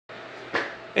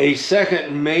A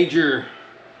second major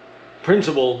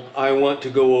principle I want to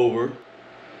go over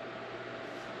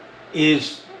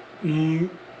is, in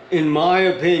my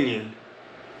opinion,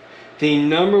 the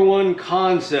number one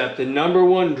concept, the number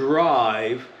one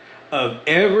drive of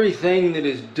everything that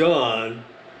is done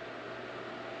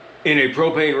in a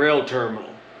propane rail terminal,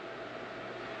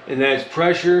 and that's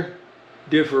pressure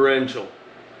differential.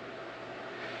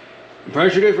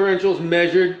 Pressure differential is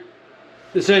measured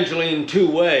essentially in two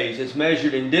ways. It's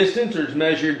measured in distance or it's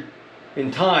measured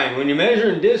in time. When you measure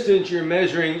in distance, you're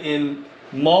measuring in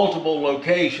multiple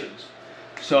locations.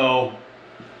 So,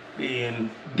 being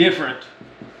different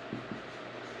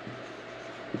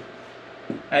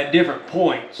at different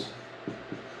points.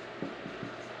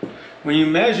 When you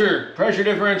measure pressure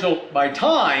differential by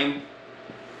time,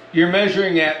 you're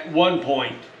measuring at one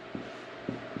point.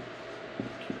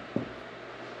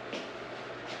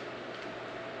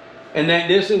 And that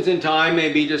distance in time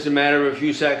may be just a matter of a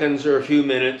few seconds or a few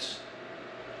minutes.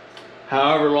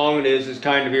 However long it is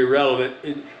kind of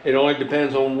irrelevant. It only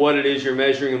depends on what it is you're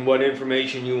measuring and what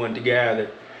information you want to gather.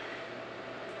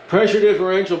 Pressure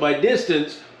differential by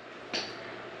distance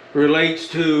relates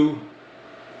to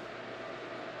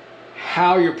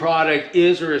how your product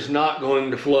is or is not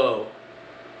going to flow.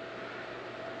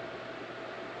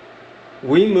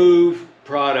 We move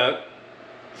product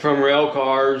from rail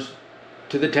cars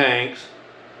to the tanks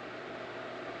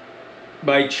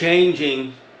by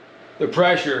changing the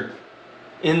pressure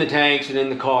in the tanks and in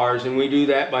the cars, and we do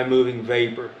that by moving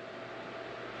vapor.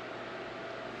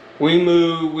 We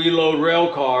load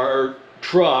rail car or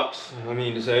trucks,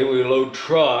 we load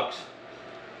trucks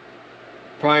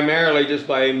primarily just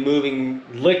by moving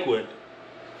liquid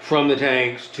from the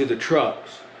tanks to the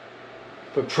trucks.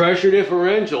 But pressure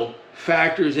differential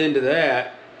factors into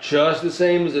that just the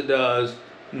same as it does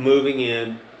moving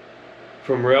in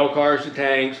from rail cars to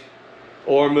tanks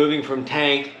or moving from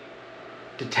tank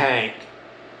to tank.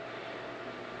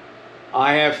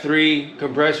 I have 3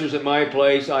 compressors at my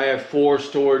place. I have 4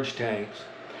 storage tanks.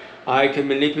 I can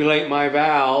manipulate my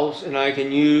valves and I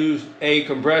can use a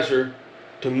compressor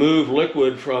to move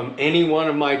liquid from any one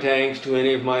of my tanks to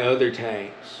any of my other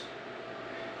tanks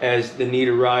as the need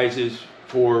arises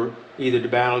for either to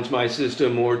balance my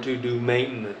system or to do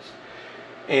maintenance.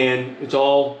 And it's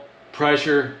all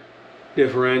pressure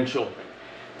differential.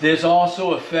 This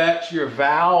also affects your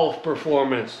valve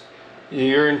performance,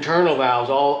 your internal valves.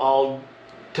 I'll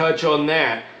touch on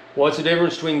that. What's the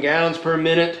difference between gallons per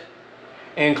minute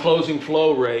and closing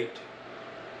flow rate?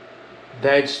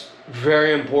 That's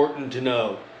very important to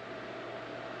know,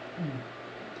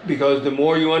 because the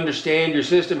more you understand your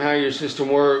system, how your system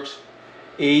works,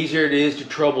 easier it is to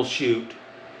troubleshoot,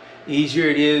 easier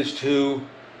it is to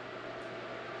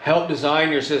help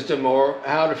design your system, or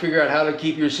how to figure out how to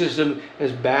keep your system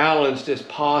as balanced as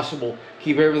possible,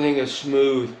 keep everything as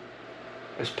smooth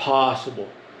as possible.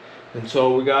 And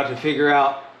so we got to figure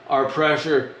out our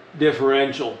pressure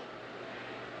differential.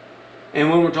 And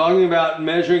when we're talking about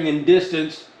measuring in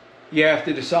distance, you have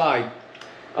to decide.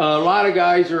 A lot of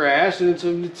guys are asked,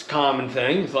 and it's a common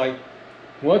thing, it's like,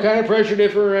 what kind of pressure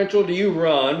differential do you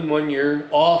run when you're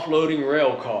offloading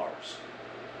rail cars?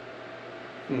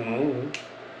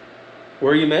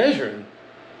 Where are you measuring?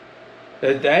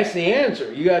 That's the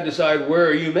answer. You got to decide, where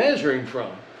are you measuring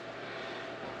from?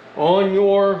 On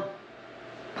your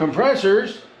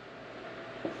compressors,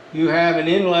 you have an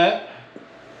inlet.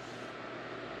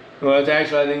 Well, it's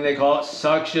actually, I think they call it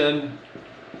suction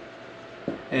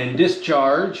and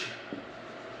discharge.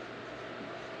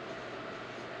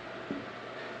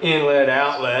 Inlet,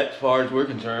 outlet, as far as we're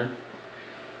concerned.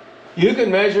 You can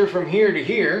measure from here to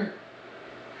here.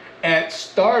 At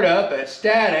startup, at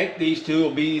static, these two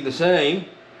will be the same.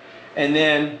 And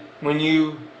then when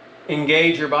you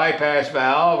engage your bypass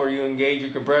valve, or you engage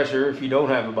your compressor if you don't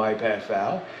have a bypass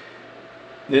valve,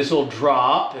 this will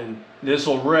drop and this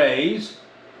will raise.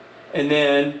 And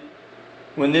then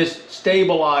when this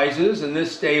stabilizes and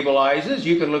this stabilizes,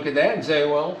 you can look at that and say,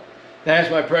 well,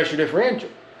 that's my pressure differential.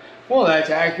 Well,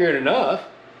 that's accurate enough.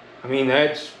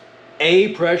 That's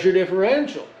a pressure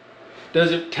differential.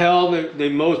 Does it tell the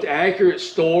most accurate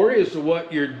story as to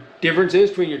what your difference is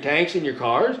between your tanks and your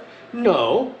cars?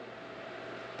 No.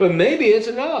 But maybe it's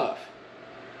enough.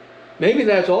 Maybe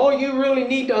that's all you really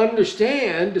need to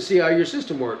understand to see how your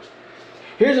system works.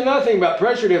 Here's another thing about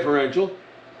pressure differential.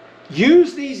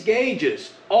 Use these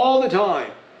gauges all the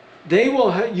time. They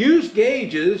will use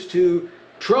gauges to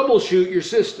troubleshoot your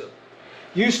system.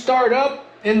 You start up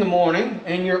in the morning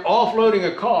and you're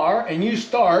offloading a car, and you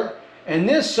start, and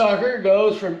this sucker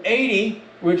goes from 80,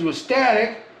 which was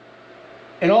static,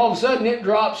 and all of a sudden it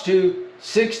drops to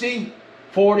 60,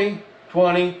 40,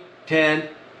 20, 10.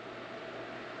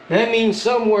 That means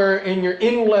somewhere in your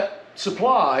inlet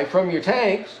supply from your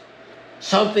tanks,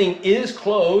 something is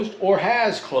closed or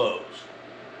has closed.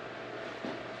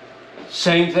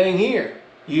 Same thing here.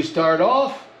 You start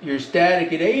off, you're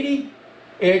static at 80,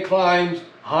 it climbs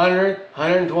 100,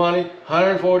 120,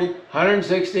 140,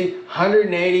 160,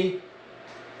 180.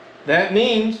 That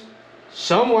means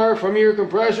somewhere from your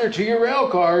compressor to your rail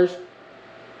cars,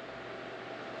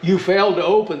 you failed to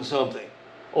open something.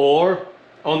 Or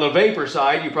on the vapor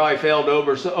side, you probably failed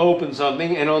to open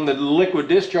something, and on the liquid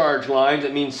discharge lines,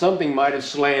 it means something might have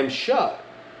slammed shut.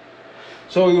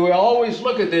 So you always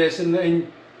look at this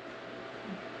and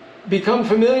become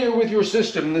familiar with your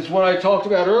system. That's what I talked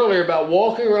about earlier about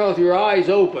walking around with your eyes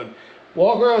open.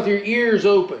 Walk around with your ears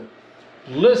open.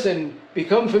 Listen,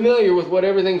 become familiar with what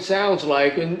everything sounds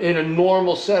like in a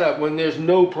normal setup when there's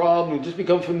no problem. Just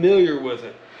become familiar with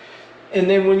it. And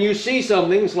then when you see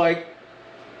something, it's like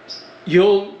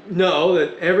you'll know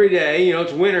that every day, you know,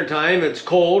 it's winter time, it's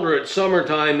cold, or it's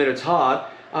summertime and it's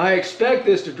hot. I expect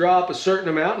this to drop a certain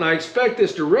amount, and I expect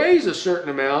this to raise a certain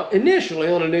amount initially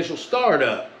on initial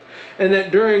startup. And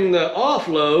that during the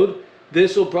offload,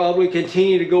 this will probably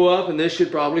continue to go up, and this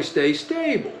should probably stay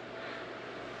stable.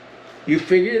 You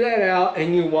figure that out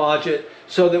and you watch it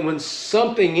so that when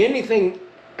anything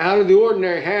out of the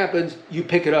ordinary happens, you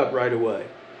pick it up right away.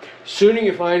 Sooner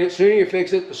you find it, sooner you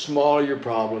fix it, the smaller your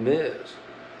problem is.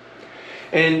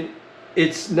 And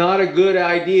it's not a good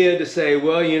idea to say,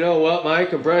 well, you know what, my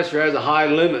compressor has a high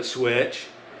limit switch,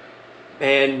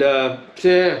 and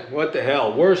what the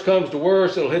hell, worst comes to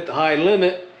worst, it'll hit the high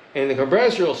limit and the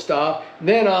compressor will stop,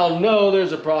 then I'll know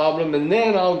there's a problem, and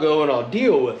then I'll go and I'll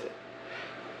deal with it.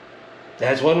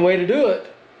 That's one way to do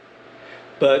it,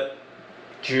 but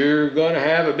you're going to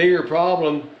have a bigger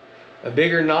problem, a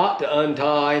bigger knot to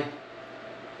untie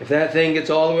if that thing gets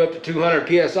all the way up to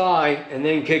 200 psi and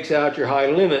then kicks out your high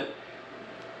limit.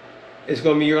 You're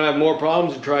going to have more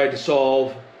problems to try to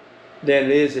solve than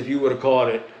it is if you would have caught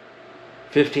it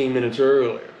 15 minutes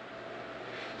earlier.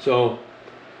 So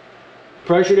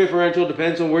pressure differential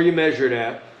depends on where you measure it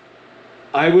at.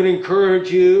 I would encourage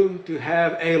you to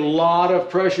have a lot of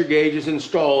pressure gauges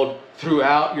installed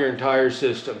throughout your entire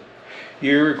system.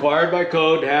 You're required by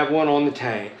code to have one on the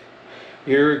tank.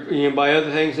 By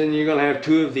other things, then you're going to have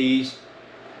 2 of these.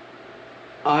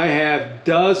 I have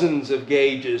dozens of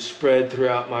gauges spread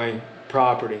throughout my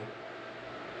property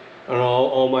and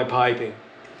all my piping.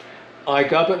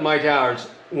 Like up at my towers,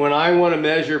 when I want to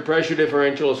measure pressure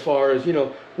differential as far as, you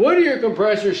know, what are your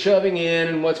compressors shoving in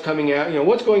and what's coming out, you know,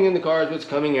 what's going in the cars, what's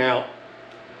coming out.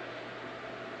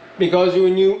 Because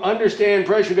when you understand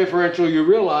pressure differential, you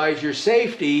realize your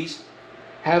safeties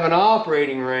have an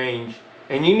operating range,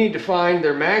 and you need to find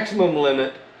their maximum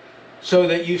limit so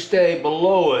that you stay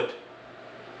below it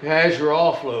as you're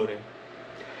offloading.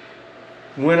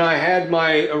 When I had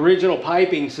my original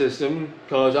piping system,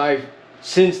 because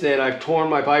since then I've torn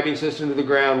my piping system to the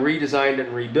ground, redesigned it,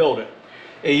 and rebuilt it.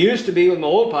 It used to be with my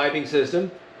old piping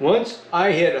system, once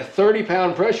I hit a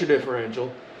 30-pound pressure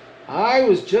differential, I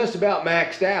was just about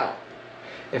maxed out.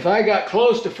 If I got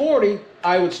close to 40,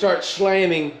 I would start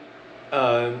slamming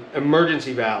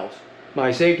emergency valves.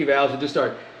 My safety valves would just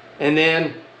start. And then,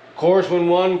 of course, when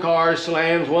one car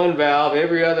slams one valve,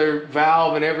 every other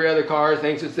valve in every other car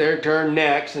thinks it's their turn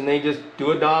next, and they just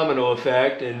do a domino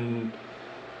effect, and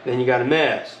then you got a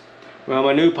mess. Well,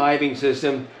 my new piping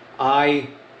system, I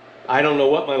don't know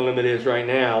what my limit is right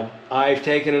now. I've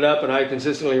taken it up and I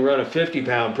consistently run a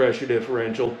 50-pound pressure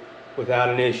differential without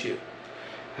an issue.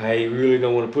 I really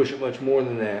don't want to push it much more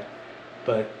than that,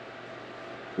 but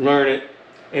learn it.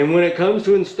 And when it comes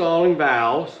to installing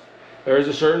valves, there's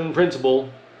a certain principle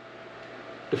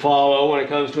to follow when it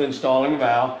comes to installing a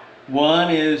valve.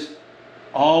 One is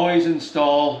always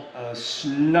install a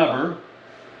snubber.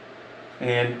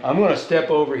 And I'm going to step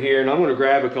over here and I'm going to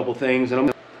grab a couple things,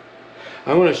 and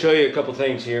I'm going to show you a couple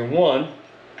things here. One,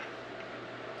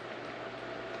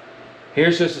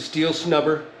 here's just a steel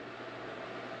snubber.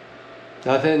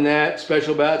 Nothing that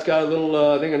special about it. It's got a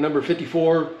little, I think a number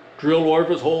 54 drilled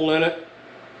orifice hole in it.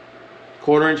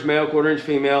 1/4 inch male, 1/4 inch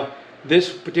female.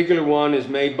 This particular one is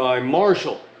made by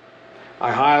Marshall.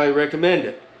 I highly recommend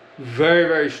it. Very,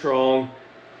 very strong,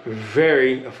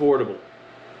 very affordable.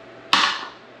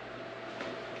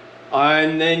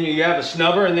 And then you have a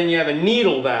snubber, and then you have a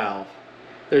needle valve.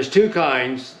 There's 2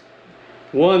 kinds.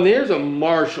 One, there's a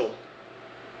Marshall.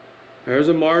 There's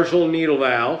a Marshall needle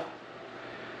valve.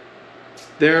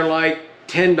 They're like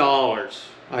 $10,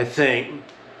 I think,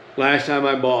 last time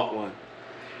I bought one.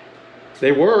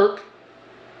 They work.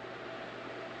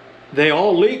 They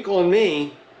all leak on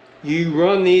me, You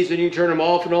run these and you turn them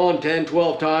off and on 10,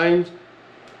 12 times,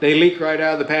 they leak right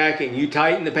out of the packing. You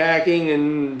tighten the packing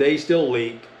and they still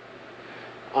leak.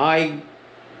 I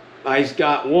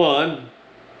got one,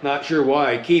 not sure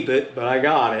why I keep it, but I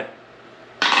got it.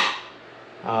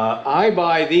 I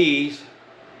buy these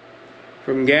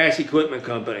from Gas Equipment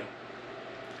Company.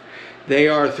 They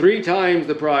are 3 times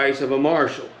the price of a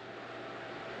Marshall.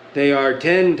 They are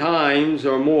 10 times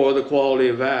or more the quality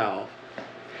of valve.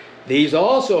 These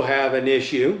also have an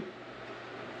issue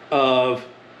of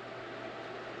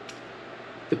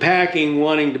the packing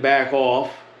wanting to back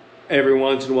off every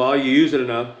once in a while. You use it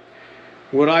enough.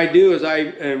 What I do is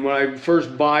when I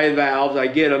first buy valves, I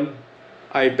get them,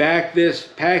 I back this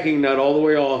packing nut all the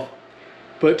way off,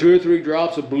 put 2 or 3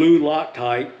 drops of blue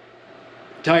Loctite,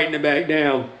 tighten it back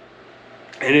down,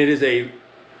 and it is a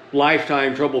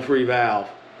lifetime trouble-free valve.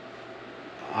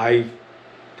 I've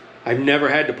never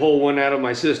had to pull one out of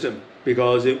my system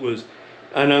because it was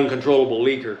an uncontrollable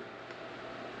leaker.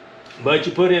 But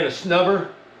you put in a snubber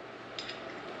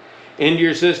into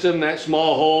your system, that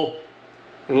small hole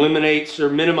eliminates or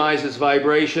minimizes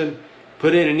vibration.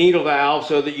 Put in a needle valve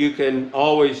so that you can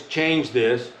always change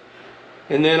this.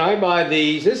 And then I buy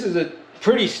these. This is a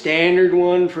pretty standard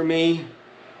one for me.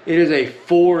 It is a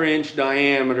 4-inch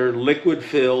diameter, liquid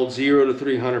filled, 0 to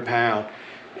 300 pound.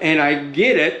 And I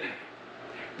get it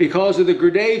because of the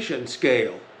gradation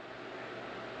scale.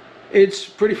 It's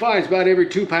pretty fine. It's about every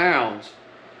 2 pounds.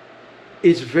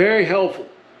 It's very helpful.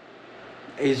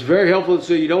 It's very helpful,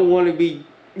 so you don't want to be,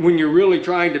 when you're really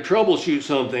trying to troubleshoot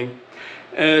something,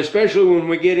 especially when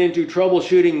we get into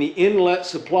troubleshooting the inlet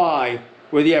supply,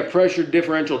 whether you have pressure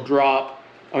differential drop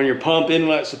on your pump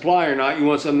inlet supply or not, you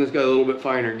want something that's got a little bit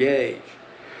finer gauge.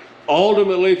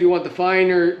 Ultimately, if you want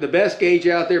the best gauge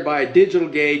out there, buy a digital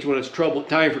gauge when it's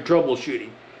time for troubleshooting.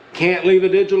 Can't leave a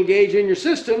digital gauge in your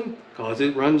system because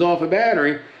it runs off a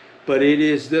battery, but it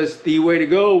is just the way to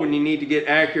go when you need to get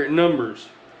accurate numbers.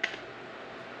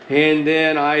 And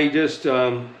then I just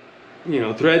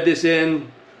thread this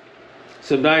in.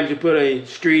 Sometimes you put a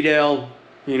street L,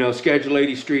 Schedule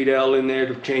 80 street L in there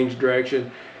to change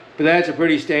direction, but that's a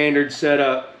pretty standard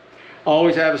setup.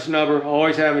 Always have a snubber,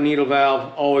 always have a needle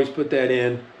valve, always put that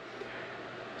in,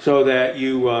 so that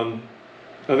you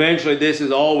eventually, this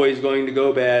is always going to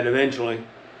go bad eventually.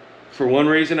 For one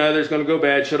reason or another, it's going to go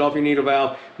bad. Shut off your needle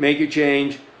valve, make your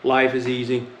change, life is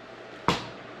easy.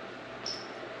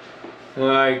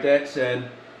 Alright, that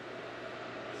said,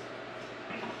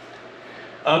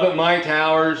 up at my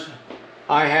towers,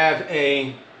 I have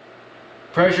a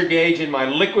pressure gauge in my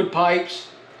liquid pipes,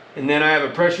 and then I have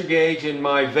a pressure gauge in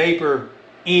my vapor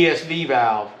ESV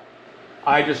valve.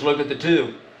 I just look at the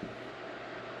two.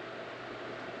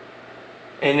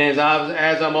 And as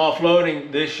I'm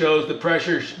offloading, this shows the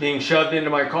pressure being shoved into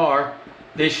my car.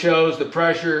 This shows the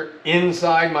pressure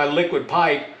inside my liquid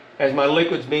pipe as my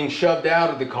liquid's being shoved out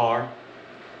of the car.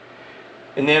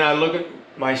 And then I look at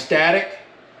my static,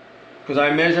 because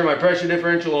I measure my pressure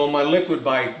differential on my liquid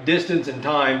by distance and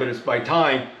time, but it's by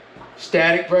time.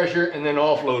 Static pressure and then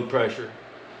offload pressure.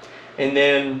 And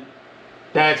then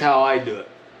that's how I do it.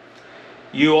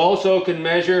 You also can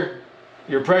measure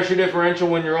your pressure differential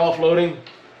when you're offloading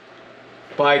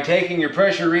by taking your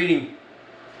pressure reading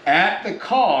at the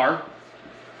car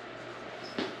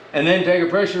and then take a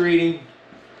pressure reading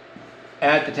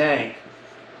at the tank.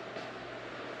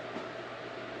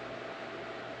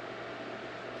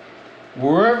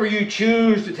 Wherever you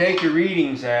choose to take your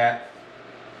readings at,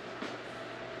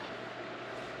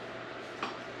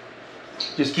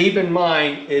 just keep in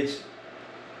mind it's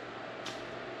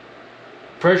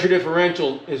pressure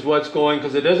differential is what's going,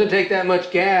 because it doesn't take that much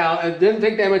it doesn't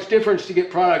take that much difference to get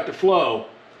product to flow.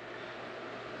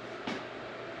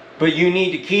 But you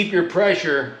need to keep your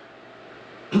pressure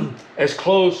as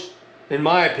close, in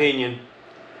my opinion,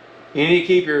 you need to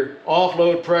keep your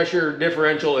offload pressure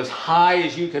differential as high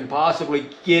as you can possibly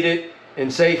get it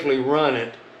and safely run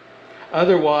it.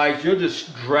 Otherwise, you'll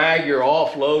just drag your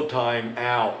offload time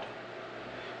out.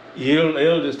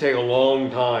 It'll just take a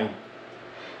long time.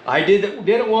 I did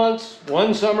it once,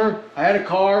 one summer. I had a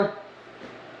car,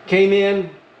 came in,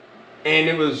 and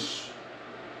it was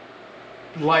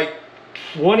like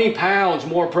 20 pounds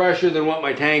more pressure than what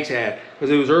my tanks had, because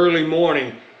it was early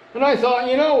morning. And I thought,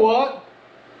 you know what?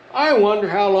 I wonder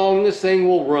how long this thing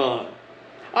will run.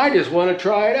 I just want to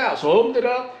try it out. So I opened it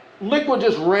up. Liquid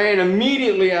just ran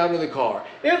immediately out of the car.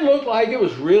 It looked like it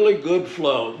was really good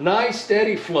flow. Nice,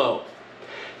 steady flow.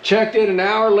 Checked it an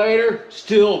hour later,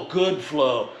 still good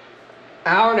flow.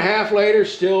 Hour and a half later,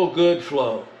 still good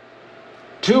flow.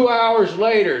 2 hours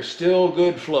later, still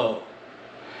good flow.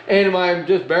 And I'm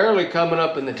just barely coming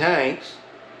up in the tanks.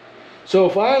 So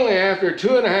finally, after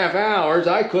 2.5 hours,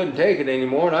 I couldn't take it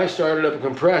anymore, and I started up a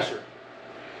compressor.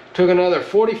 Took another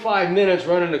 45 minutes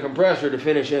running the compressor to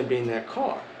finish emptying that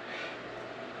car.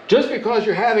 Just because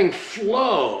you're having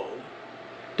flow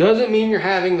doesn't mean you're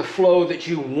having the flow that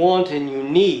you want and you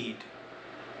need.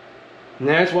 And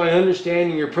that's why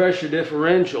understanding your pressure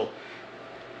differential.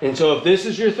 And so if this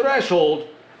is your threshold,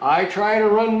 I try to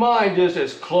run mine just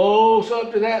as close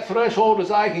up to that threshold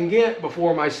as I can get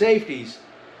before my safeties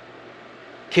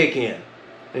kick in.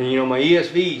 And you know, my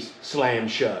ESVs slam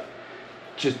shut.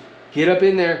 Just get up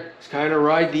in there, just kind of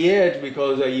ride the edge,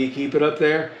 because you keep it up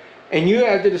there. And you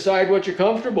have to decide what you're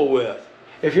comfortable with.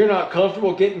 If you're not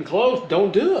comfortable getting close,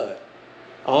 don't do it.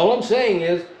 All I'm saying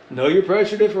is, know your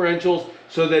pressure differentials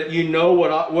so that you know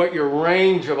what your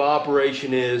range of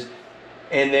operation is,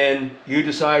 and then you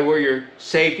decide where your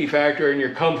safety factor and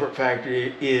your comfort factor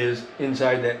is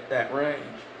inside that range.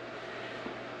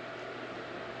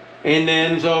 And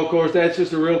then, so of course, that's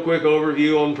just a real quick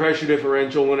overview on pressure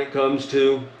differential when it comes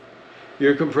to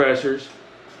your compressors.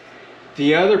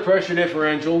 The other pressure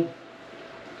differential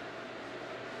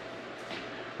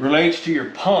relates to your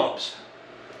pumps.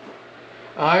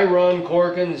 I run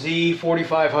Corken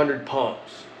Z4500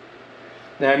 pumps.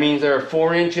 That means they're a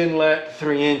 4-inch inlet,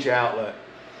 3-inch outlet.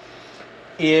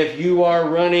 If you are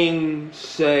running,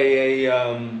 say,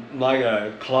 like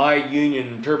a Clyde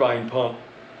Union turbine pump,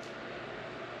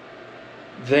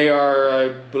 they are, I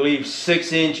believe,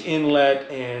 6-inch inlet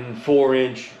and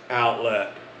 4-inch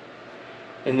outlet.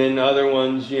 And then the other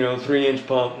ones, you know, 3-inch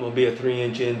pump will be a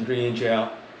 3-inch in, 3-inch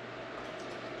out.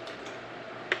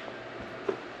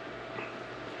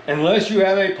 Unless you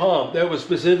have a pump that was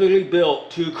specifically built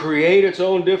to create its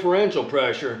own differential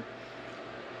pressure,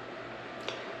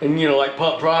 and you know, like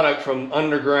pump product from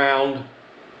underground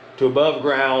to above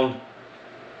ground,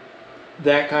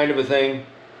 that kind of a thing,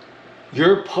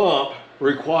 your pump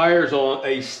requires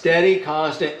a steady,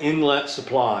 constant inlet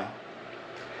supply.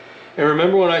 And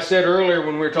remember when I said earlier,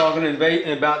 when we were talking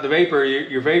about the vapor,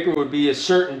 your vapor would be a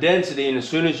certain density, and as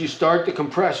soon as you start the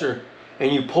compressor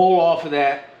and you pull off of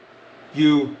that,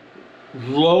 you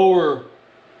lower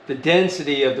the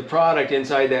density of the product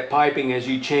inside that piping as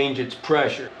you change its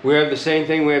pressure. We have the same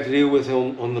thing we have to deal with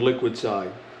on the liquid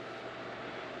side.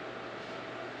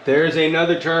 There's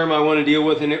another term I want to deal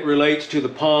with, and it relates to the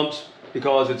pumps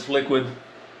because it's liquid,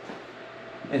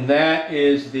 and that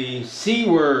is the C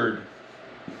word,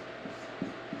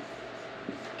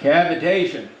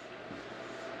 cavitation.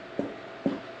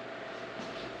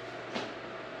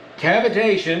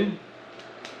 Cavitation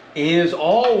is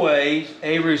always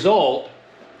a result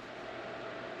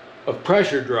of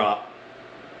pressure drop.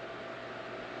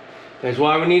 That's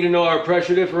why we need to know our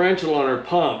pressure differential on our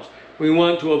pumps. We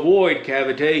want to avoid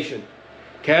cavitation.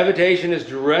 Cavitation is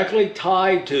directly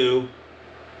tied to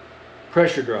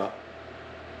pressure drop.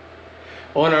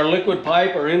 On our liquid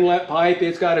pipe or inlet pipe,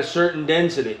 it's got a certain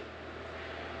density.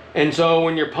 And so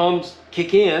when your pumps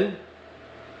kick in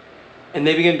and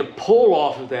they begin to pull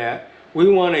off of that, we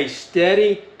want a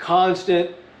steady,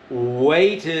 constant,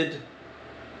 weighted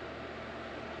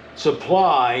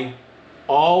supply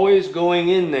always going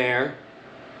in there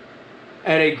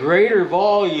at a greater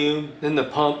volume than the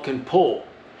pump can pull.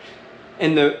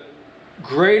 And the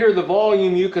greater the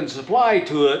volume you can supply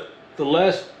to it, the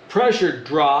less pressure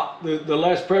drop, the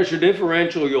less pressure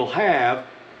differential you'll have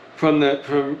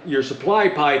from your supply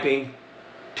piping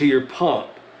to your pump.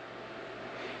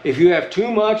 If you have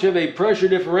too much of a pressure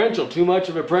differential, too much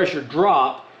of a pressure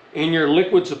drop in your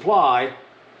liquid supply,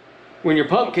 when your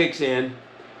pump kicks in,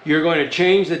 you're going to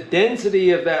change the density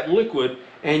of that liquid,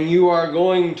 and you are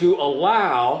going to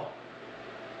allow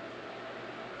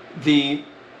the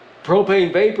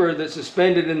propane vapor that's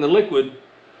suspended in the liquid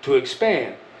to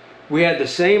expand. We had the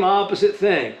same opposite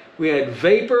thing. We had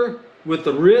vapor with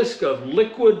the risk of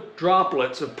liquid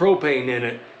droplets of propane in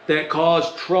it that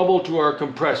caused trouble to our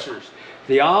compressors.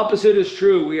 The opposite is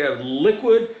true. We have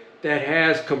liquid that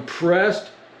has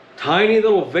compressed tiny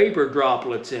little vapor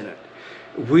droplets in it.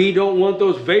 We don't want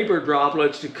those vapor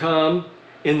droplets to come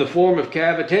in the form of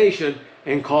cavitation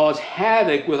and cause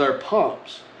havoc with our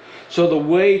pumps. So the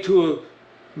way to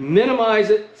minimize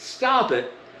it, stop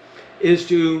it, is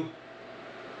to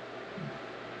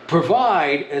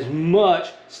provide as much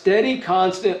steady,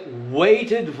 constant,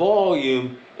 weighted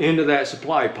volume into that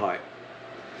supply pipe.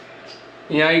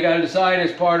 Now you got to decide,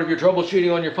 as part of your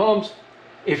troubleshooting on your pumps,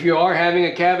 if you are having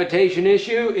a cavitation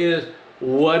issue, is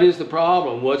what is the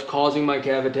problem? What's causing my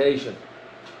cavitation?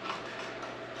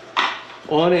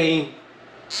 On a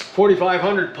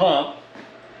 4500 pump,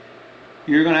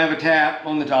 you're going to have a tap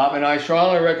on the top, and I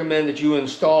strongly recommend that you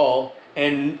install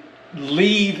and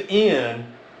leave in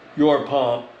your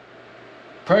pump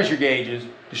pressure gauges,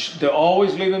 to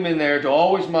always leave them in there, to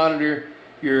always monitor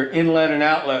your inlet and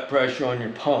outlet pressure on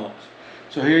your pumps.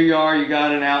 So here you are, you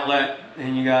got an outlet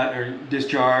and you got your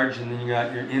discharge, and then you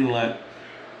got your inlet.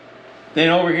 Then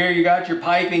over here you got your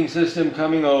piping system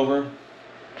coming over,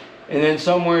 and then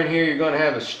somewhere in here you're going to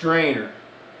have a strainer.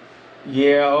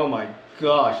 Yeah, oh my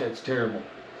gosh, that's terrible.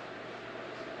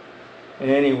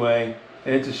 Anyway,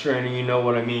 it's a strainer, you know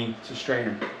what I mean, it's a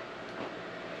strainer.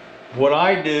 What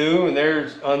I do, and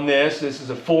there's on this is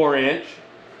a 4-inch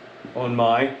on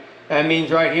mine. That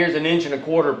means right here's an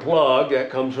 1.25 inch plug that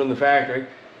comes from the factory.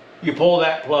 You pull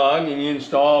that plug and you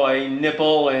install a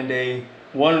nipple and a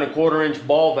 1.25 inch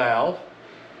ball valve.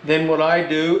 Then what I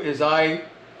do is the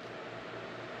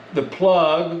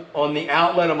plug on the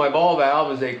outlet of my ball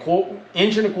valve is a 1.25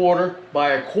 inch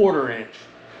by a 1/4 inch.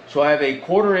 So I have a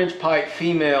 1/4 inch pipe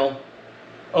female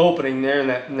opening there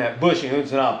in that bushing.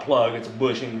 It's not a plug, it's a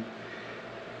bushing,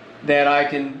 that I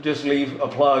can just leave a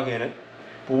plug in it.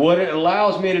 But what it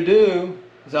allows me to do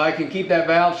is I can keep that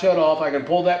valve shut off, I can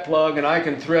pull that plug, and I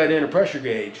can thread in a pressure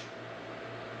gauge.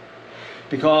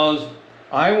 Because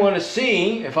I want to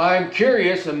see, if I'm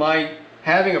curious, am I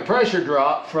having a pressure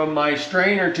drop from my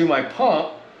strainer to my pump,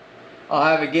 I'll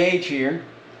have a gauge here.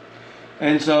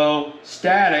 And so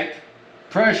static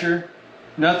pressure,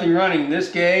 nothing running, this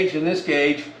gauge and this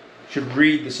gauge should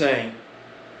read the same.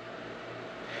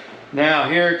 Now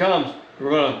here it comes.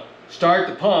 We're going to start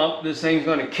the pump. This thing's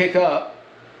going to kick up.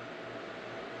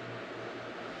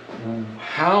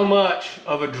 How much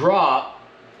of a drop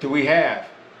do we have?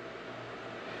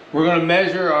 We're going to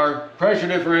measure our pressure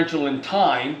differential in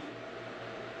time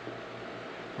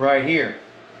right here.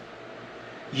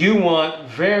 You want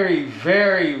very,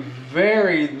 very,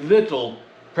 very little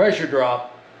pressure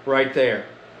drop right there.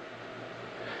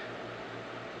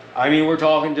 I mean, we're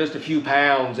talking just a few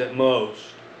pounds at most.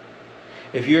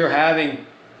 If you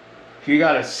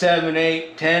got a 7,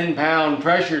 8, 10 pound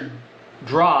pressure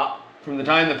drop from the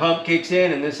time the pump kicks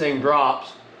in and this thing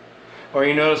drops, or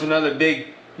you notice another big,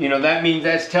 that means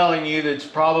that's telling you that it's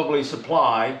probably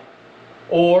supply,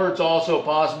 or it's also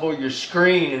possible your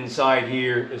screen inside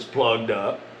here is plugged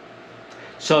up.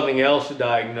 Something else to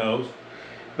diagnose.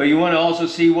 But you want to also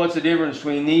see what's the difference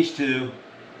between these two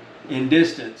in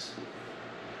distance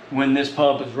when this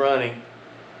pump is running.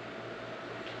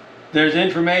 There's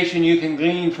information you can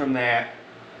glean from that,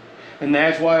 and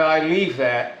that's why I leave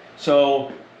that.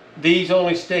 So these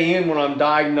only stay in when I'm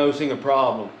diagnosing a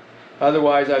problem.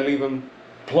 Otherwise I leave them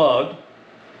plugged.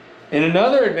 And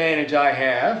another advantage I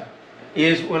have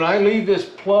is when I leave this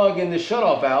plug in the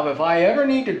shutoff valve, if I ever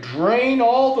need to drain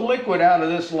all the liquid out of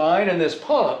this line and this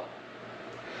pump,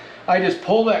 I just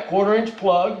pull that 1/4 inch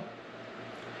plug,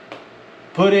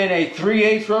 put in a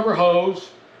 3/8 rubber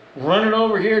hose, run it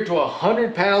over here to a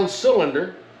 100-pound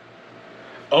cylinder,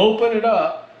 open it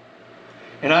up,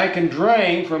 and I can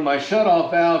drain from my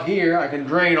shutoff valve here, I can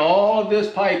drain all of this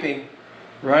piping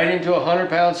right into a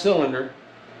 100-pound cylinder.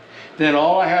 Then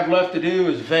all I have left to do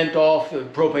is vent off the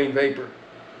propane vapor.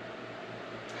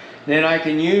 Then I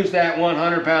can use that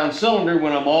 100-pound cylinder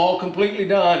when I'm all completely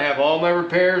done, have all my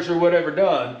repairs or whatever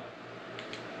done.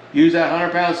 Use that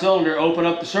 100-pound cylinder, open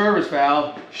up the service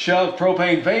valve, shove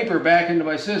propane vapor back into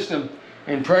my system,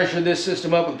 and pressure this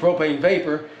system up with propane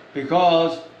vapor,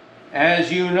 because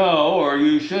as you know, or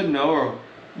you should know, or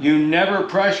you never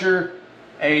pressure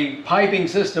a piping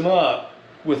system up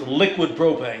with liquid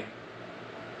propane.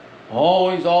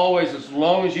 Always, always, as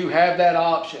long as you have that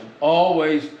option,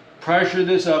 always pressure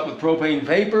this up with propane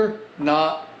vapor,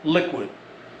 not liquid.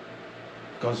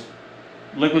 Because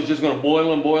liquid's just going to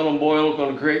boil and boil and boil. It's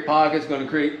going to create pockets, going to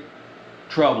create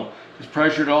trouble. Just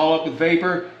pressure it all up with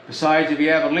vapor. Besides, if you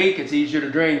have a leak, it's easier to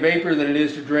drain vapor than it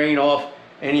is to drain off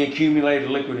any accumulated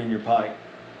liquid in your pipe.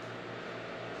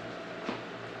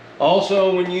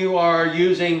 Also, when you are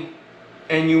using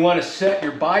and you want to set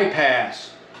your bypass.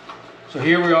 So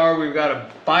here we are, we've got a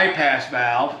bypass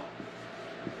valve.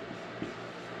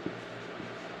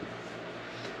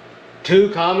 Two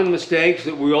common mistakes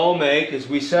that we all make is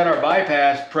we set our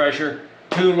bypass pressure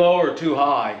too low or too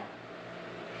high.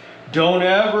 Don't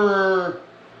ever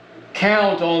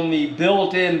count on the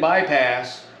built-in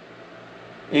bypass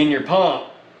in your pump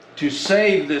to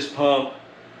save this pump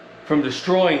from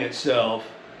destroying itself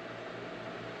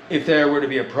if there were to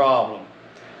be a problem.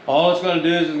 All it's going to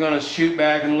do is it's going to shoot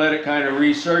back and let it kind of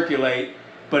recirculate,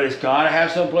 but it's got to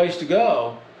have some place to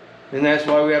go, and that's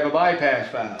why we have a bypass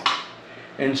valve.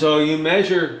 And so you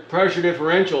measure pressure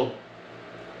differential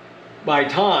by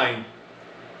time,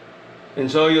 and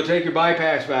so you'll take your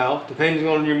bypass valve, depending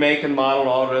on your make and model and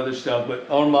all that other stuff, but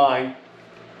on mine,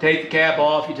 take the cap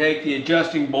off, you take the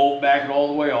adjusting bolt, back it all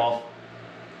the way off.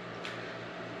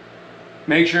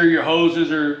 Make sure your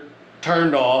hoses are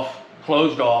turned off,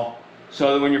 closed off,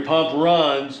 so that when your pump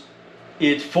runs,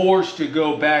 it's forced to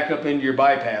go back up into your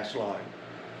bypass line.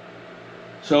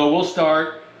 So we'll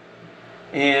start,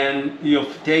 and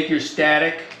you'll take your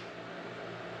static.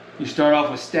 You start off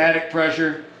with static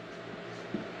pressure,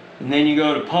 and then you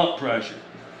go to pump pressure.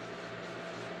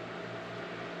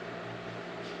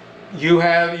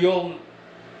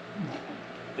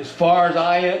 As far as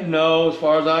I know, as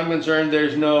far as I'm concerned,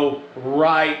 there's no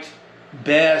right,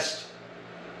 best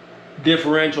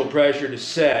differential pressure to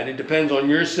set. It depends on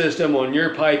your system, on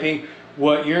your piping,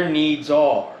 what your needs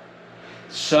are.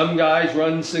 Some guys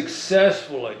run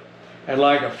successfully at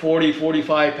like a 40,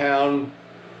 45 pound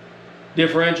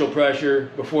differential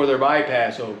pressure before their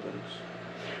bypass opens.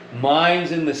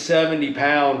 Mine's in the 70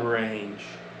 pound range.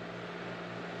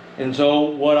 And so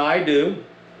what I do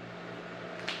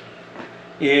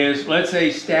is, let's say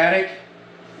static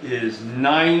is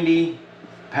 90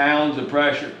 pounds of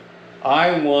pressure.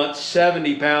 I want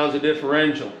 70 pounds of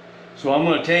differential. So I'm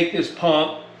going to take this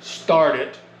pump, start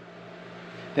it,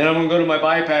 then I'm going to go to my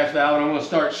bypass valve and I'm going to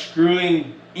start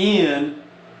screwing in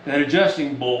that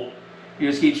adjusting bolt. You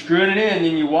just keep screwing it in,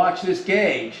 then you watch this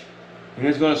gauge, and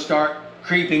it's going to start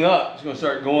creeping up. It's going to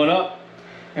start going up.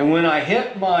 And when I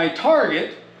hit my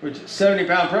target, which is 70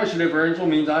 pound pressure differential,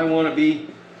 means I want to be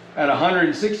at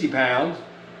 160 pounds,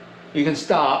 you can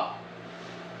stop,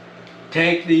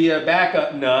 take the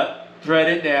backup nut, thread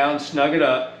it down, snug it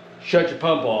up, shut your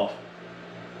pump off.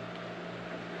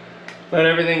 Let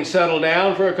everything settle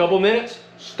down for a couple minutes,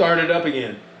 start it up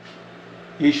again.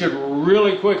 You should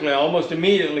really quickly, almost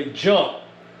immediately, jump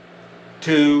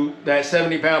to that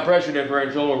 70 pound pressure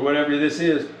differential or whatever this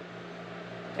is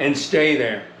and stay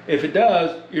there. If it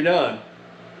does, you're done.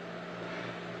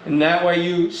 And that way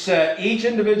you set each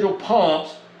individual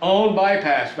pump's own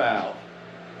bypass valve.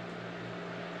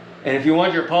 And if you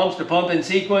want your pumps to pump in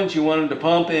sequence, you want them to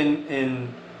pump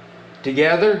in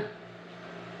together,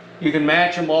 you can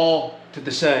match them all to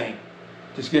the same.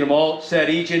 Just get them all set,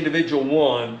 each individual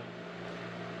one.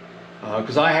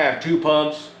 Because I have two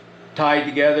pumps tied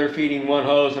together feeding one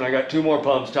hose, and I got two more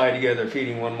pumps tied together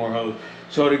feeding one more hose.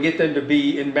 So to get them to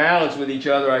be in balance with each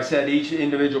other, I set each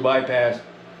individual bypass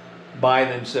by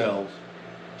themselves,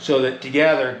 so that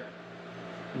together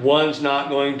one's not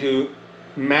going to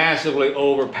massively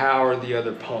overpower the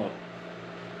other pump.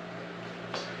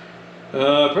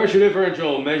 Pressure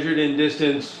differential measured in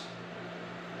distance,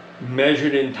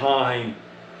 measured in time.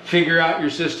 Figure out your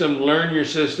system, learn your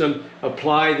system,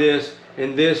 apply this,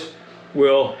 and this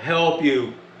will help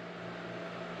you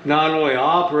not only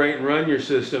operate and run your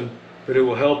system, but it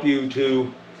will help you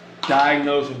to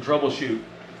diagnose and troubleshoot.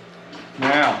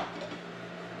 Now,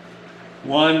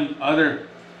 one other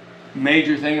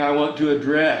major thing I want to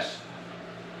address.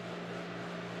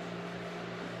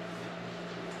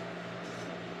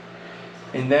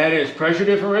 And that is pressure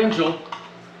differential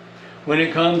when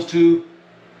it comes to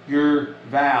your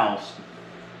valves.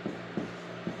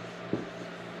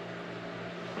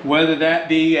 Whether that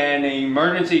be an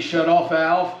emergency shutoff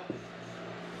valve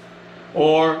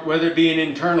or whether it be an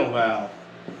internal valve.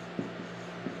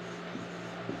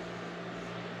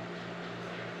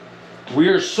 We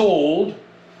are sold,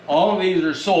 all of these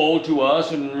are sold to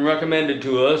us and recommended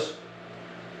to us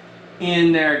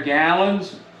in their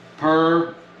gallons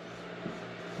per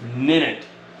minute.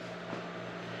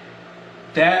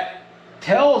 That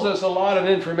tells us a lot of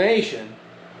information,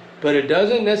 but it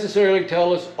doesn't necessarily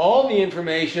tell us all the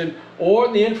information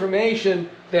or the information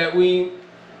that we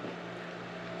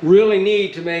really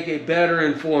need to make a better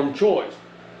informed choice.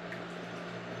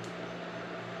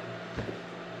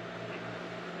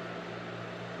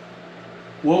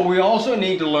 What we also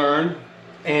need to learn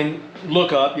and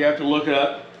look up, you have to look it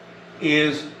up,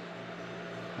 is,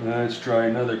 let's try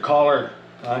another color,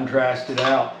 contrast it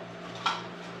out.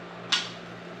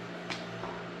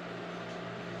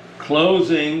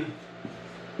 Closing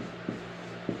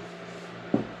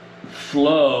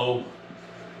flow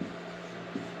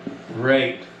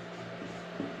rate.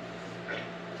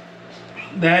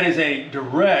 That is a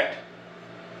direct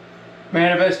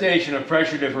manifestation of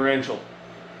pressure differential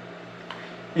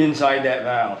inside that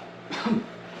valve.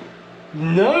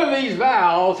 None of these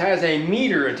valves has a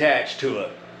meter attached to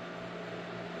it.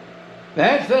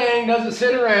 That thing doesn't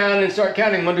sit around and start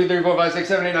counting 1, 2, 3, 4, 5, 6,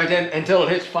 7, 8, 9, 10 until it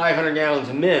hits 500 gallons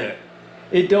a minute.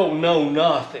 It don't know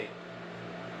nothing.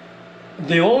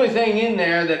 The only thing in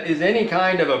there that is any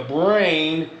kind of a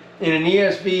brain in an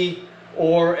ESV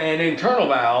or an internal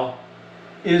valve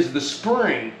is the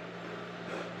spring.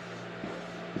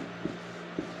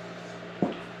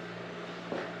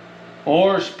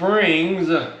 or springs,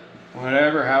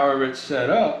 whatever, however it's set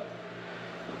up,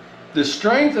 the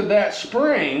strength of that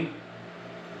spring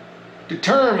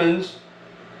determines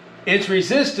its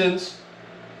resistance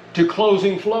to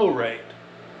closing flow rate.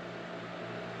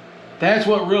 That's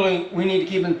what really we need to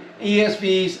keep in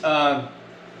ESV's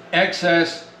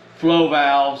excess flow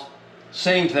valves,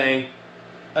 same thing.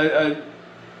 An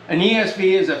ESV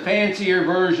is a fancier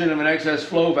version of an excess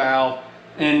flow valve,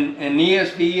 and an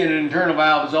ESV and an internal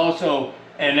valve is also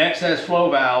an excess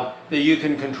flow valve that you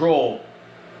can control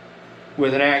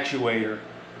with an actuator.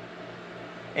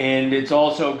 And it's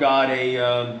also got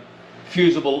a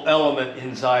fusible element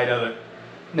inside of it.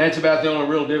 And that's about the only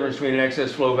real difference between an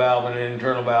excess flow valve and an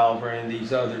internal valve or any of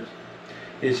these others.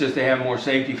 It's just they have more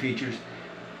safety features.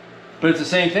 But it's the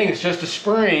same thing, it's just a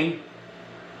spring.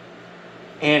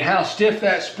 And how stiff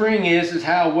that spring is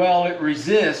how well it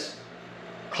resists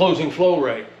closing flow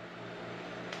rate.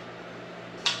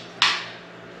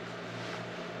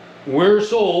 We're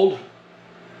sold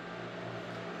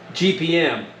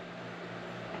GPM.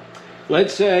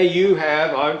 Let's say you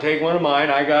have, I'll take one of mine,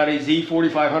 I got a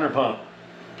Z4500 pump.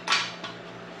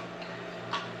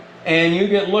 And you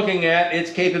get looking at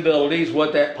its capabilities,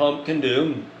 what that pump can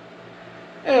do.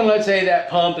 And let's say that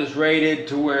pump is rated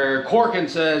to where Corkin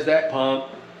says that pump,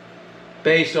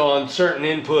 based on certain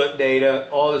input data,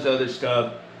 all this other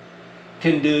stuff,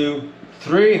 can do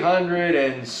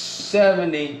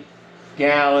 370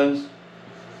 gallons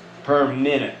per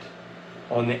minute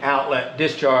on the outlet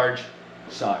discharge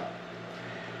side.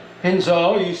 And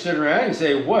so you sit around and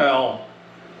say, well,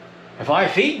 if I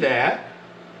feed that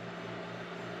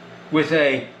with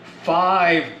a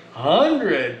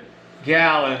 500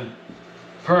 gallon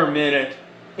per minute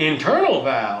internal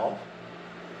valve,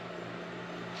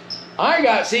 I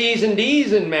got C's and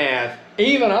D's in math.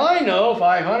 Even I know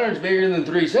 500 is bigger than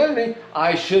 370,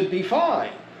 I should be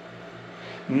fine.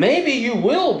 Maybe you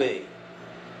will be.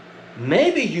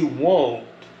 Maybe you won't.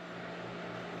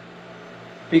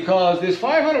 Because this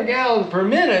 500 gallons per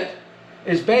minute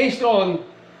is based on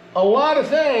a lot of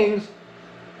things,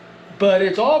 but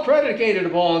it's all predicated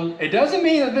upon, it doesn't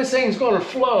mean that this thing's going to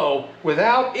flow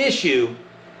without issue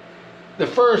the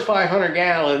first 500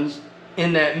 gallons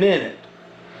in that minute.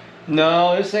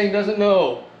 No, this thing doesn't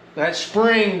know. That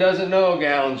spring doesn't know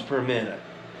gallons per minute.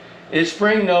 Its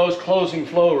spring knows closing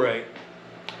flow rate.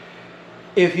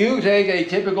 If you take a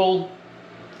typical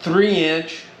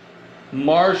 3-inch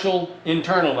Marshall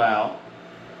internal valve,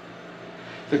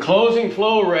 the closing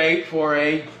flow rate for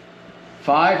a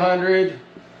 500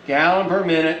 gallon per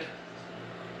minute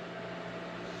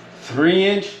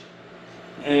 3-inch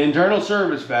internal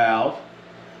service valve,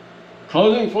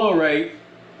 closing flow rate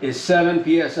is 7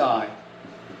 psi.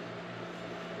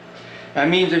 That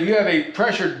means if you have a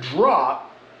pressure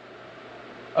drop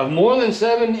of more than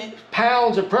 7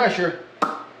 pounds of pressure,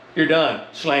 you're done,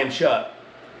 slam shut.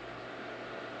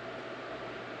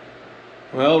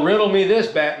 Well, riddle me this,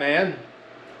 Batman.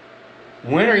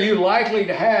 When are you likely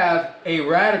to have a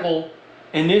radical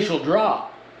initial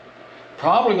drop?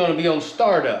 Probably going to be on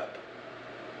startup.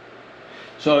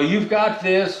 So you've got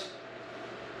this,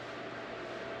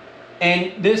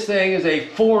 and this thing is a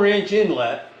 4-inch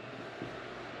inlet.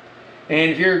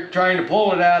 And if you're trying to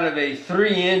pull it out of a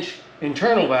 3-inch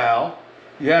internal valve,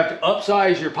 you have to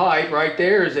upsize your pipe. Right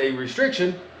there is a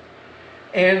restriction.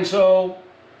 And so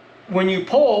when you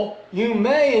pull, you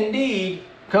may indeed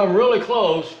come really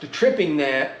close to tripping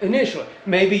that initially.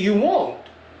 Maybe you won't.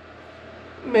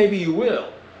 Maybe you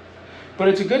will. But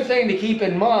it's a good thing to keep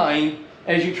in mind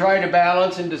as you try to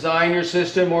balance and design your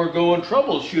system or go and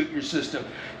troubleshoot your system.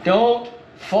 Don't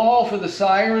fall for the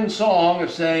siren song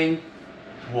of saying,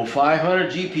 well,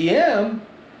 500 GPM,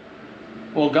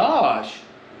 well, gosh,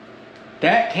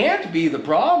 that can't be the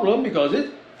problem because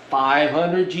it's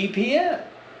 500 GPM.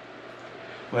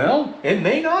 Well, it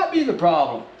may not be the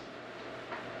problem,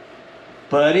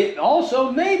 but it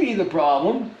also may be the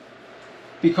problem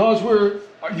because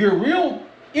your real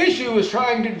issue is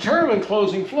trying to determine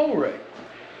closing flow rate.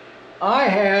 I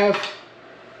have,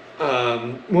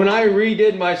 when I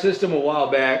redid my system a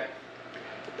while back,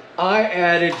 I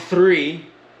added 3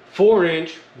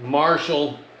 4-inch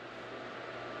Marshall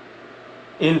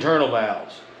internal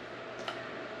valves.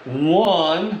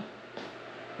 One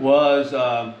was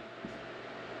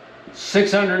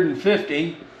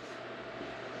 650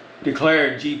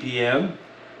 declared GPM.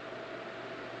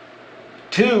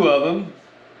 2 of them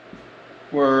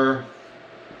were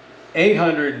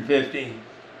 850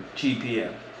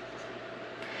 GPM.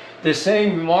 The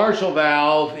same Marshall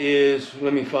valve is,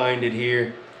 let me find it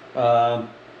here,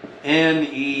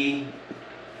 NE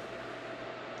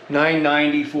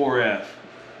 994F.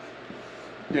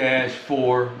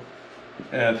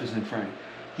 4F is in Frank.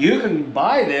 You can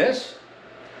buy this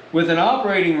with an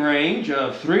operating range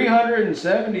of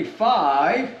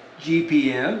 375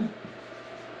 GPM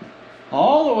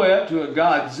all the way up to a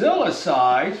Godzilla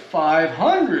size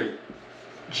 500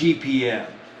 GPM.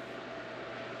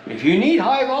 If you need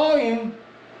high volume,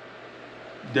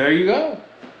 there you go.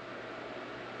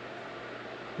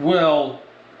 Well,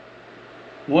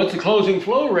 what's the closing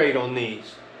flow rate on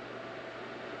these?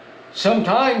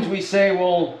 Sometimes we say,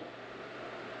 well,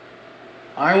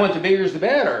 I want the bigger the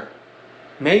better.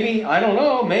 Maybe, I don't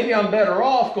know, maybe I'm better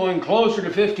off going closer to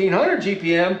 1500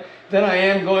 GPM than I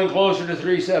am going closer to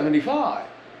 375.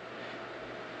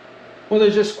 Well,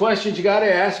 there's just questions you got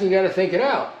to ask and you got to think it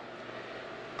out.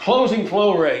 Closing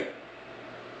flow rate.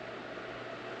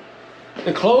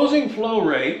 The closing flow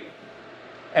rate,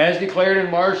 as declared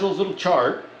in Marshall's little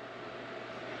chart,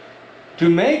 to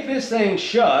make this thing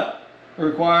shut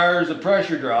requires a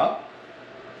pressure drop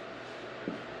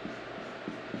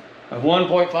of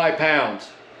 1.5 pounds.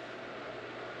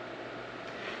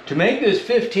 To make this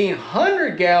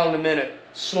 1500 gallon a minute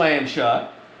slam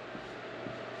shut,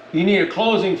 you need a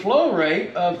closing flow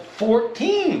rate of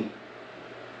 14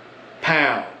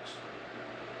 pounds.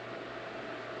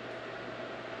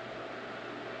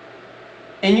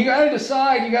 And you got to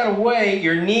decide, you got to weigh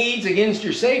your needs against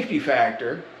your safety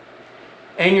factor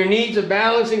and your needs of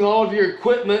balancing all of your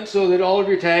equipment so that all of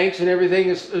your tanks and everything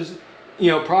is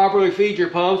properly feed your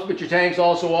pumps, but your tanks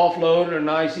also offload at a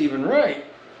nice even rate.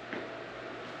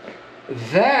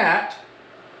 That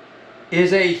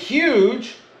is a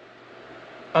huge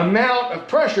amount of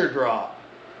pressure drop.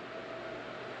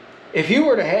 If you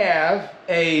were to have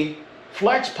a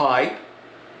flex pipe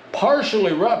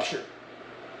partially ruptured,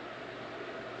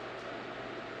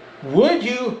 would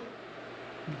you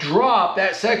drop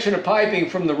that section of piping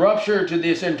from the rupture to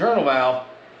this internal valve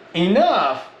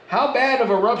enough? How bad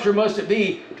of a rupture must it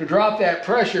be to drop that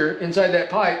pressure inside that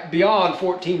pipe beyond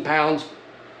 14 pounds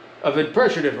of a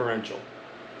pressure differential?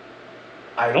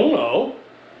 I don't know.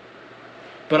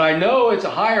 But I know it's a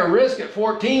higher risk at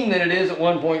 14 than it is at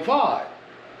 1.5.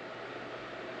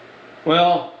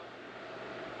 Well,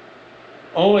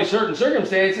 only certain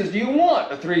circumstances do you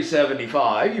want a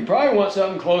 375. You probably want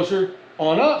something closer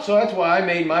on up, so that's why I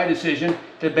made my decision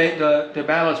to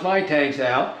balance my tanks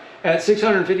out at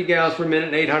 650 gallons per minute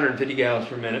and 850 gallons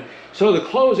per minute. So the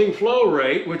closing flow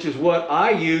rate, which is what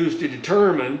I use to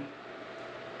determine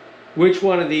which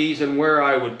one of these and where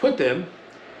I would put them,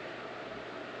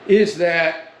 is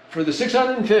that for the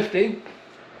 650,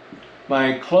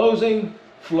 my closing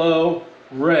flow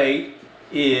rate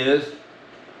is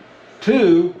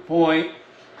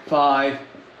 2.5,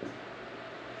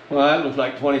 well, that looks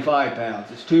like 25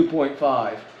 pounds. It's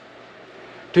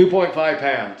 2.5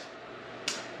 pounds.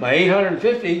 My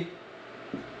 850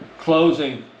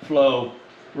 closing flow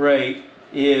rate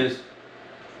is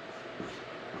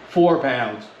 4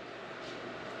 pounds.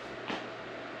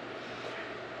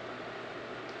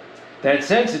 That's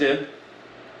sensitive,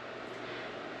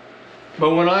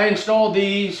 but when I installed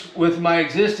these with my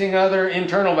existing other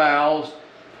internal valves,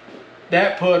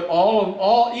 that put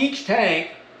each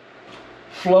tank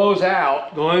flows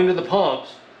out going to the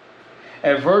pumps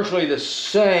at virtually the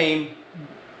same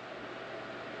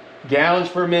gallons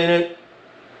per minute,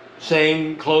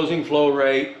 same closing flow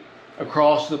rate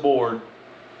across the board.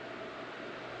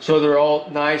 So they're all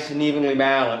nice and evenly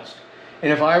balanced.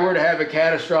 And if I were to have a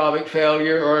catastrophic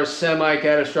failure or a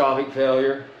semi-catastrophic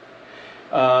failure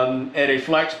at a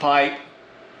flex pipe,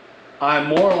 I'm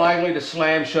more likely to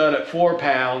slam shut at 4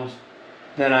 pounds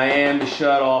than I am to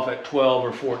shut off at 12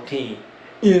 or 14,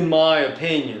 in my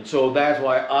opinion. So that's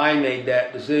why I made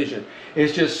that decision.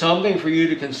 It's just something for you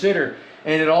to consider,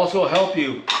 and it also help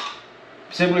you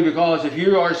simply because if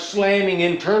you are slamming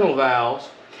internal valves,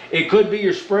 it could be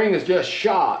your spring is just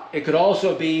shot. It could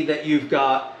also be that you've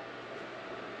got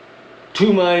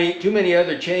too many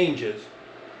other changes,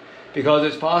 because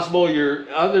it's possible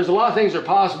there's a lot of things that are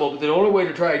possible, but the only way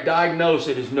to try to diagnose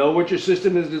it is know what your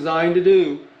system is designed to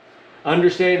do,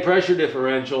 understand pressure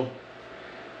differential,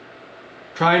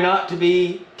 try not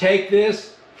to take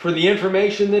this for the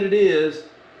information that it is,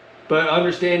 but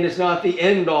understand it's not the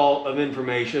end all of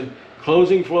information.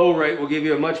 Closing flow rate will give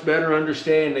you a much better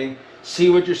understanding. See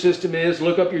what your system is,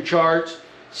 look up your charts,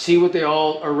 see what they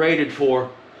all are rated for,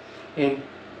 and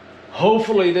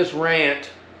hopefully this rant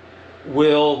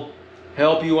will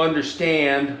help you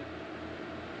understand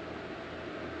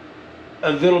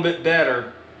a little bit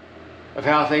better of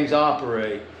how things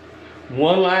operate.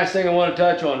 One last thing I want to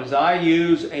touch on is I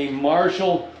use a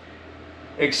Marshall,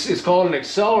 it's called an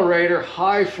accelerator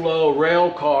high flow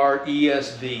rail car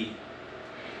ESV.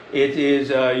 It is,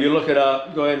 you look it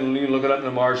up, go ahead and you look it up in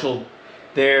the Marshall.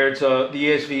 There, it's the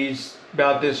ESV's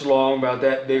about this long, about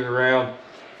that big around.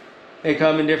 They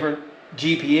come in different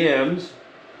GPMs.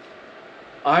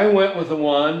 I went with the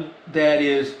one that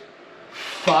is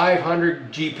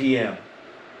 500 GPM.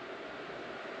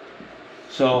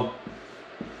 So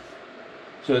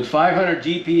it's 500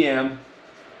 GPM.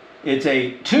 It's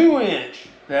a 2-inch,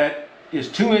 that is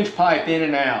 2-inch pipe in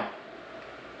and out.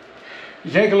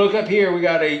 You take a look up here, we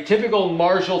got a typical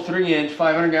Marshall 3-inch,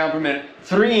 500 gallon per minute,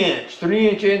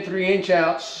 3-inch in, 3-inch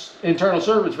out internal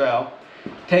service valve.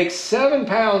 Takes 7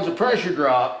 pounds of pressure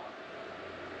drop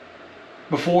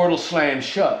before it'll slam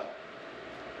shut.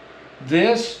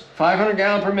 This 500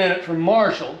 gallon per minute from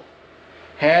Marshall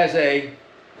has a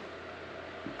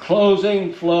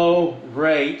closing flow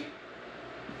rate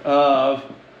of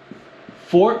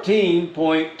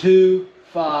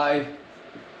 14.25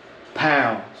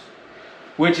 pounds,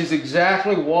 which is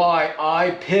exactly why I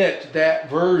picked that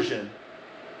version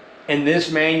and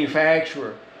this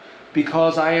manufacturer,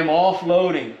 because I am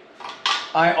offloading.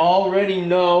 I already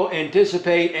know,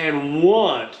 anticipate, and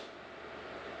want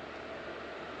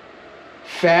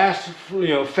fast,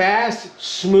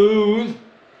 smooth,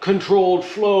 controlled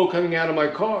flow coming out of my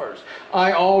cars.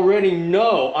 I already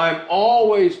know I'm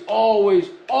always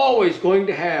going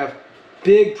to have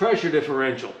big pressure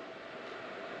differential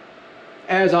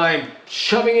as I'm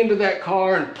shoving into that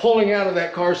car and pulling out of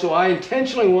that car. So I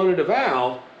intentionally wanted a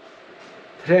valve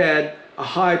that had a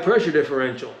high pressure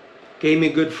differential, gave me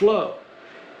good flow.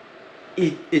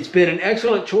 It's been an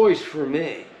excellent choice for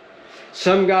me.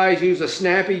 Some guys use a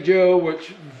Snappy Joe,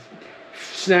 which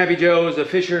Snappy Joe is a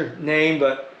Fisher name,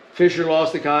 but Fisher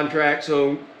lost the contract,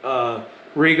 so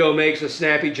Rego makes a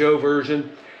Snappy Joe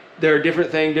version. They're a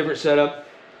different thing, different setup.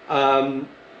 I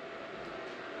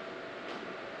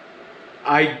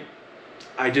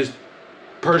just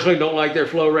personally don't like their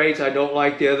flow rates. I don't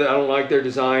like their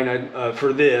design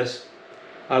for this.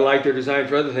 I like their design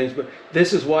for other things, but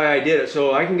this is why I did it.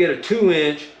 So I can get a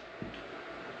 2-inch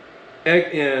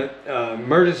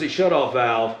emergency shutoff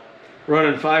valve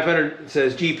running 500, it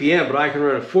says GPM, but I can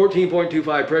run a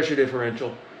 14.25 pressure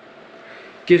differential.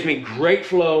 Gives me great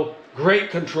flow,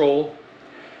 great control,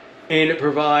 and it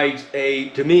provides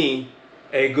to me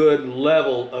a good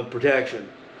level of protection.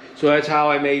 So that's how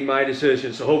I made my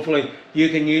decision. So hopefully you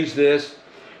can use this,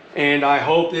 and I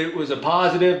hope it was a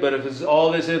positive, but if all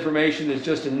this information is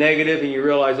just a negative and you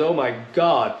realize, oh my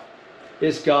God,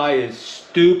 this guy is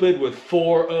stupid with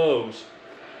 4 O's,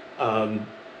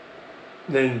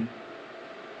 then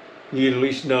you at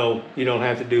least know you don't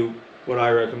have to do what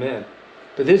I recommend.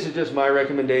 But this is just my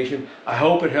recommendation. I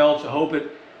hope it helps. I hope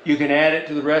you can add it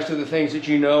to the rest of the things that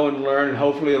you know and learn, and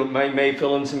hopefully it may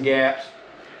fill in some gaps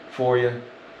for you.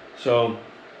 So,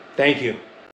 thank you.